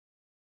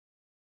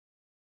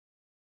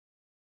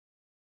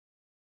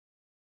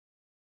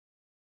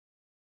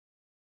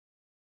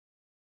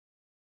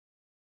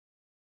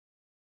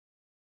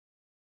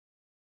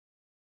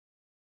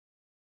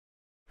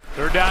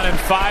They're down in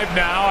 5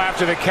 now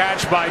after the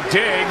catch by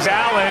Diggs.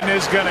 Allen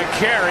is going to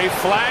carry.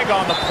 Flag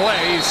on the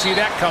play. You see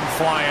that come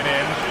flying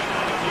in.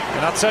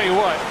 And I'll tell you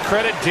what,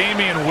 credit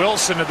Damian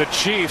Wilson of the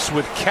Chiefs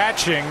with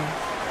catching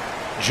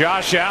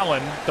Josh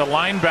Allen, the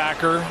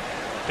linebacker,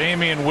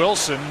 Damian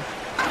Wilson.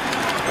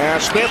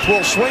 And Smith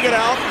will swing it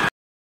out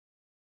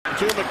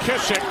to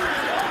McKissick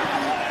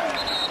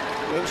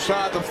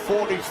inside the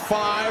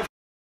 45.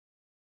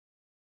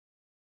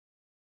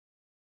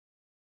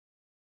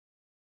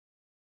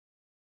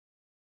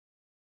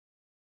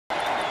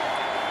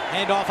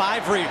 Handoff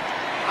Ivory.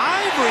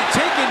 Ivory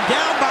taken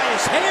down by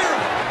his hair.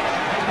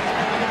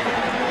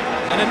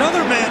 And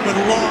another man with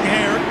long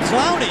hair,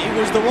 Clowney,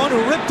 was the one who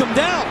ripped him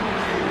down.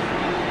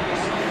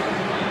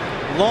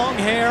 Long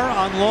hair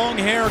on long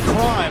hair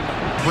crime.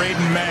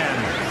 Braden Mann.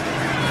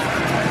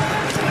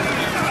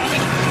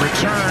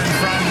 Return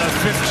from the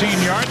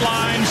 15-yard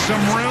line.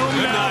 Some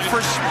room now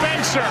for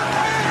Spencer.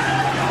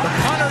 The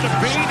punter to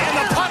beat, and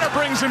the punter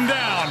brings him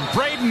down.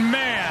 Braden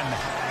Mann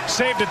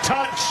saved a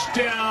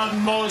touchdown,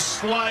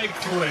 most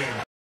likely.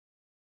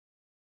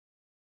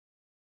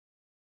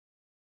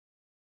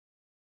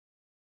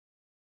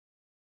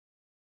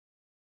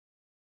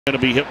 Going to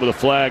be hit with a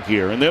flag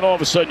here, and then all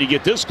of a sudden you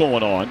get this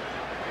going on.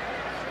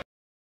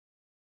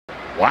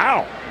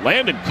 Wow,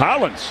 Landon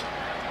Collins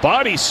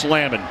body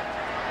slamming.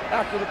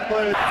 After the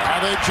play. Now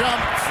they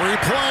jump, free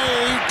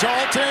play,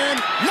 Dalton.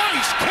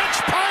 Nice catch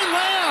by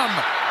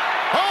Lamb.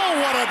 Oh,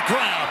 what a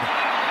grab.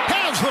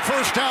 Has the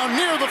first down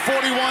near the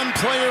 41.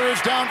 Player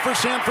is down for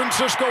San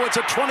Francisco. It's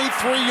a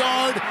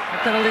 23-yard.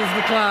 Penalties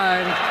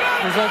decline.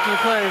 Result of the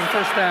play is a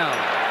first down.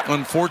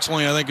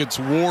 Unfortunately, I think it's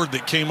Ward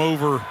that came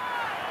over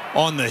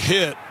on the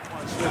hit.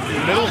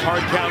 Middle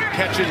hard count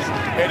catches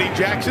Eddie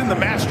Jackson, the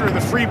master of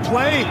the free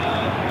play.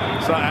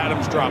 Saw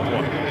Adams drop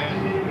one.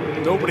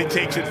 Nobody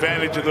takes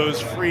advantage of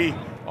those free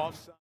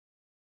offside.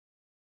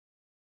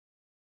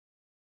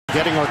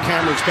 Getting our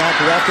cameras back,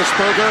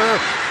 Roethlisberger.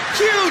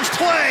 Huge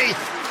play.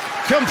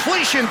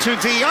 Completion to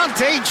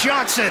Deontay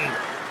Johnson.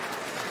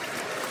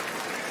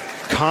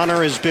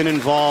 Connor has been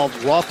involved.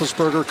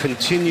 Roethlisberger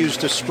continues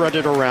to spread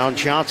it around.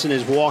 Johnson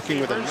is walking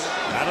with him.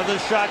 Out of the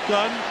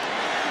shotgun.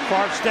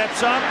 Clark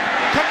steps up.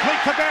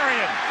 Complete to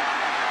Berrien.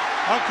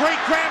 A great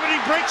gravity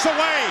breaks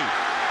away.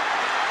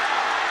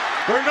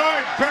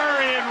 Bernard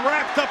Berrien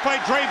wrapped up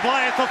by Dre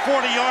Bly at the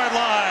 40-yard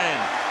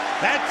line.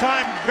 That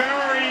time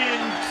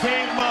Berrien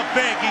came up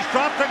big. He's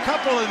dropped a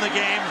couple in the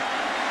game.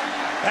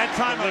 That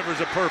time delivers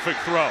a perfect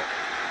throw.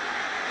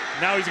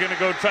 Now he's going to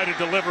go try to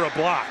deliver a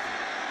block.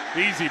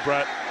 Easy,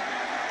 Brett.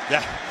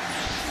 Yeah.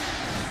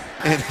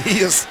 And he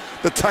is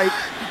the type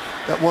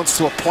that wants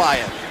to apply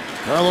it.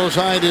 Carlos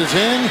Hyde is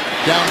in.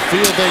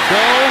 Downfield they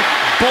go.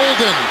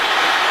 Bolden.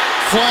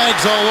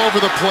 Flags all over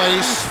the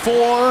place.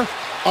 4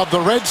 of the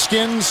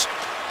Redskins.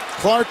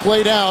 Clark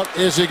laid out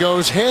as he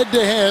goes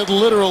head-to-head,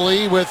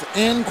 literally, with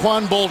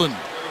Anquan Bolden.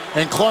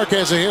 And Clark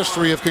has a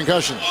history of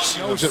concussions.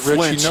 Knows it,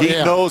 Rich. He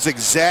knows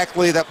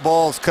exactly that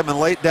ball's coming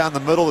late down the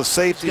middle of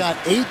safety. He's got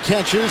 8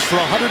 catches for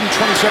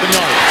 127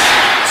 yards.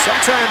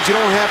 Sometimes you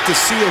don't have to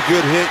see a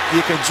good hit.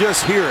 You can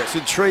just hear it.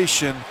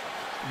 Concentration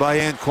by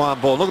Anquan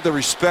Bolden. Look at the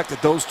respect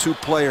that those two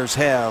players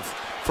have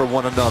for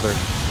one another.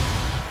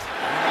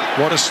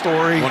 What a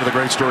story. One of the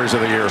great stories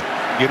of the year.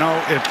 You know,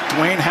 if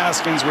Dwayne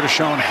Haskins would have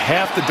shown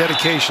half the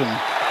dedication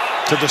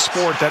to the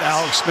sport that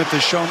Alex Smith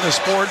has shown this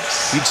sport,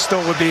 he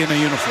still would be in a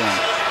uniform.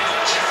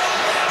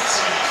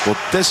 Well,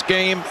 this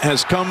game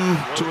has come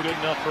to Good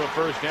enough for a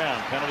first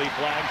down. Penalty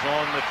flags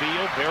on the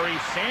field. Barry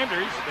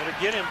Sanders, better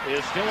get him,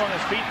 is still on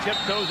his feet,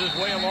 tiptoes his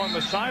way along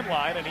the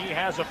sideline, and he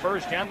has a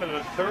first down to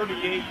the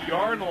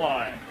 38-yard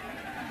line.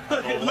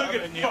 Look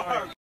at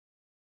yards.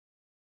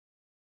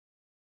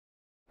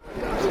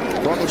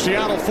 From the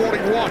Seattle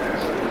 41.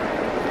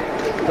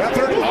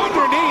 Beathard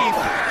underneath,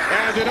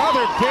 and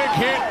another big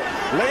hit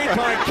laid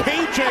by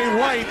K.J.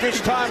 Wright, this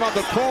time on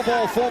the Pro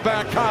Bowl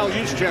fullback Kyle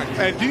Juszczyk.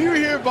 And do you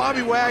hear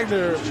Bobby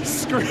Wagner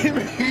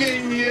screaming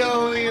and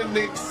yelling in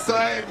the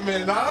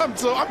excitement? I'm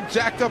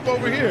jacked up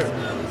over here.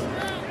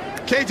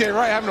 K.J.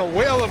 Wright having a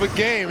whale of a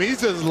game.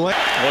 He's just laying.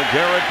 Well,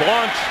 Garrett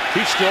Blunt,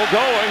 he's still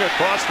going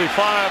across the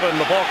 5, and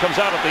the ball comes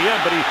out at the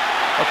end, but he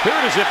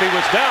appeared as if he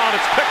was down.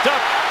 It's picked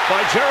up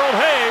by Gerald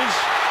Hayes,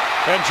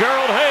 and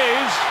Gerald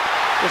Hayes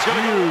is going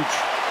to Huge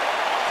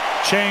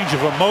change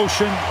of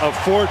emotion, of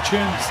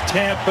fortunes.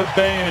 Tampa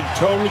Bay in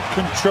total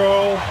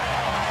control.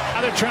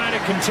 Now they're trying to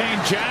contain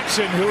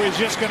Jackson, who is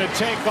just going to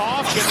take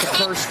off, get the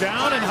first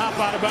down, and hop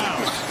out of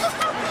bounds.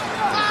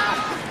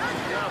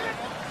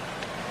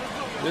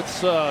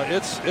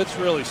 It's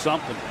really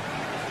something.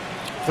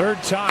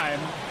 Third time,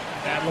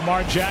 and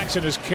Lamar Jackson is